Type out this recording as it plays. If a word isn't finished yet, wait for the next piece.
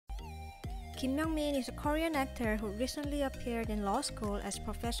Myung Min is a Korean actor who recently appeared in law school as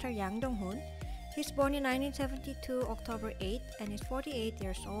Professor Jong Hoon. He's born in 1972, October 8, and is 48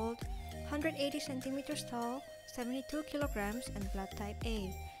 years old, 180 centimeters tall, 72 kilograms, and blood type A.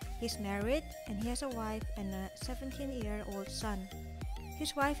 He's married, and he has a wife and a 17-year-old son.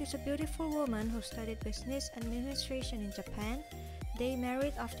 His wife is a beautiful woman who studied business administration in Japan. They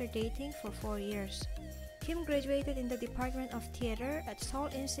married after dating for 4 years. Kim graduated in the Department of Theater at Seoul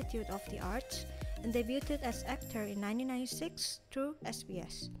Institute of the Arts and debuted as actor in 1996 through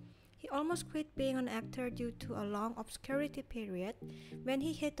SBS. He almost quit being an actor due to a long obscurity period. When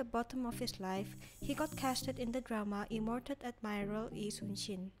he hit the bottom of his life, he got casted in the drama Immortal Admiral Lee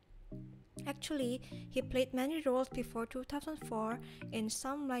Sun-shin. Actually, he played many roles before 2004 in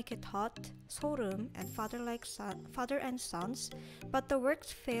Some Like It Hot, Sorum, and Father and Sons, but the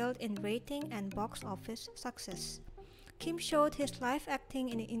works failed in rating and box office success. Kim showed his live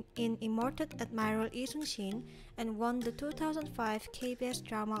acting in Immortal Admiral Lee Sun-shin and won the 2005 KBS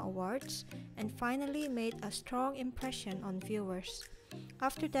Drama Awards and finally made a strong impression on viewers.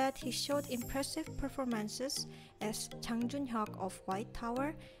 After that, he showed impressive performances as Chang Jun-hyuk of White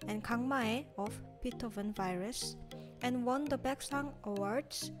Tower and Kang Ma-e of Beethoven Virus, and won the Baeksang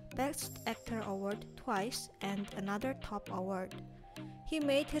Awards, Best Actor Award twice and another top award. He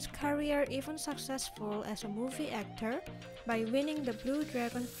made his career even successful as a movie actor by winning the Blue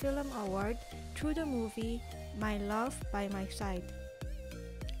Dragon Film Award through the movie My Love by My Side.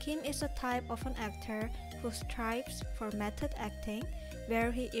 Kim is a type of an actor who strives for method acting,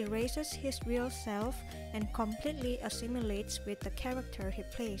 where he erases his real self and completely assimilates with the character he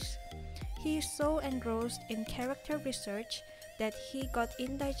plays. He is so engrossed in character research that he got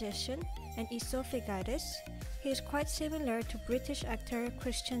indigestion and esophagitis. He is quite similar to British actor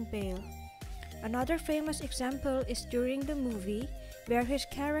Christian Bale. Another famous example is during the movie, where his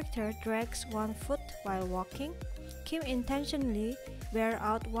character drags one foot while walking. Kim intentionally wear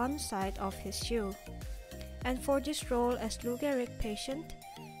out one side of his shoe. And for this role as Lou Gehrig patient,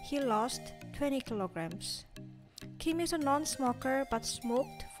 he lost 20 kilograms. Kim is a non-smoker but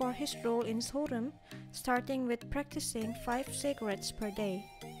smoked for his role in Sorum, starting with practicing 5 cigarettes per day.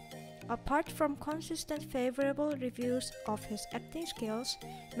 Apart from consistent favorable reviews of his acting skills,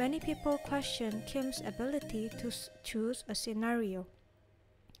 many people question Kim's ability to choose a scenario.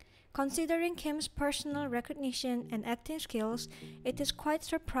 Considering Kim's personal recognition and acting skills, it is quite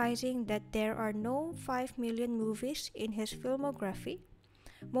surprising that there are no 5 million movies in his filmography.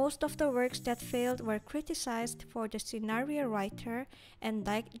 Most of the works that failed were criticized for the scenario writer and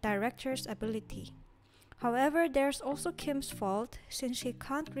director's ability. However, there's also Kim's fault, since he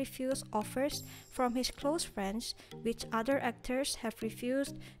can't refuse offers from his close friends, which other actors have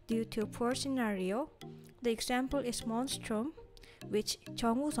refused due to poor scenario. The example is Monstrum, which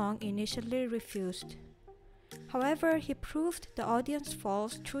Jong Hoon initially refused. However, he proved the audience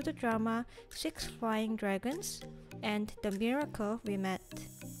false through the drama Six Flying Dragons and The Miracle We Met.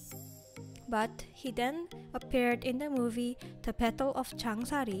 But he then appeared in the movie The Battle of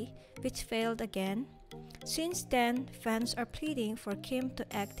Changsari, which failed again. Since then, fans are pleading for Kim to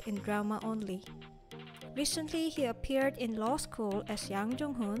act in drama only. Recently, he appeared in law school as Jong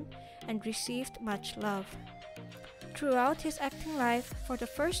Hoon and received much love. Throughout his acting life, for the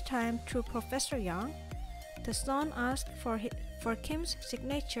first time through Professor Yang, the Sun asked for Kim's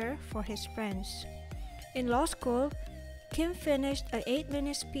signature for his friends. In law school, Kim finished an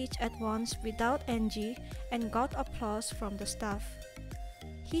 8-minute speech at once without NG and got applause from the staff.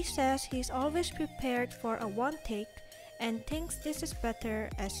 He says he's always prepared for a one take and thinks this is better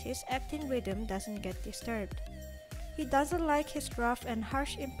as his acting rhythm doesn't get disturbed. He doesn't like his rough and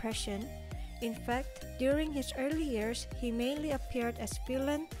harsh impression. In fact, during his early years, he mainly appeared as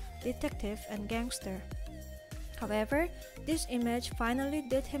villain, detective, and gangster. However, this image finally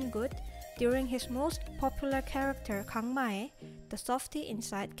did him good during his most popular character Kang Ma-e, the softy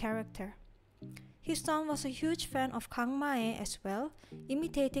inside character. His son was a huge fan of Kang Ma-e as well,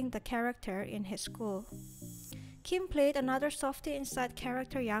 imitating the character in his school. Kim played another softy inside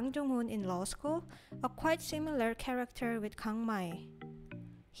character Jong Hoon in law school, a quite similar character with Kang Ma-e.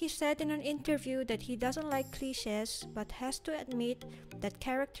 He said in an interview that he doesn't like cliches but has to admit that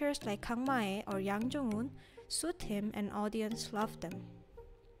characters like Kang Ma-e or Jong Hoon suit him and audience love them.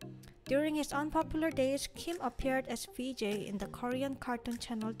 During his unpopular days, Kim appeared as VJ in the Korean cartoon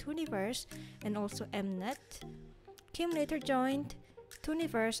channel Tooniverse and also Mnet. Kim later joined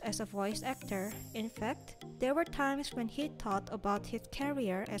Tooniverse as a voice actor. In fact, there were times when he thought about his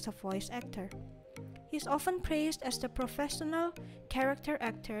career as a voice actor. He's often praised as the professional character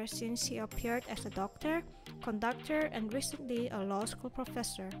actor since he appeared as a doctor, conductor, and recently a law school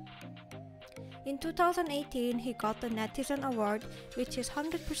professor. In 2018, he got the Netizen Award, which is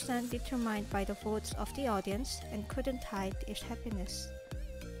 100% determined by the votes of the audience and couldn't hide his happiness.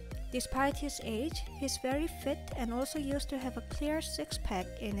 Despite his age, he's very fit and also used to have a clear six-pack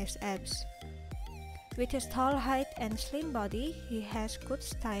in his abs. With his tall height and slim body, he has good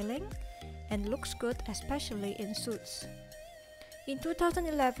styling and looks good especially in suits. In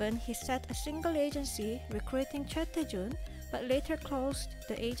 2011, he set a single agency recruiting Choi Tae-jun, but later closed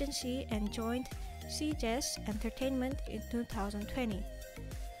the agency and joined CJ's Entertainment in 2020.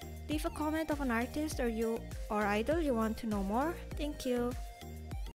 Leave a comment of an artist or idol you want to know more. Thank you.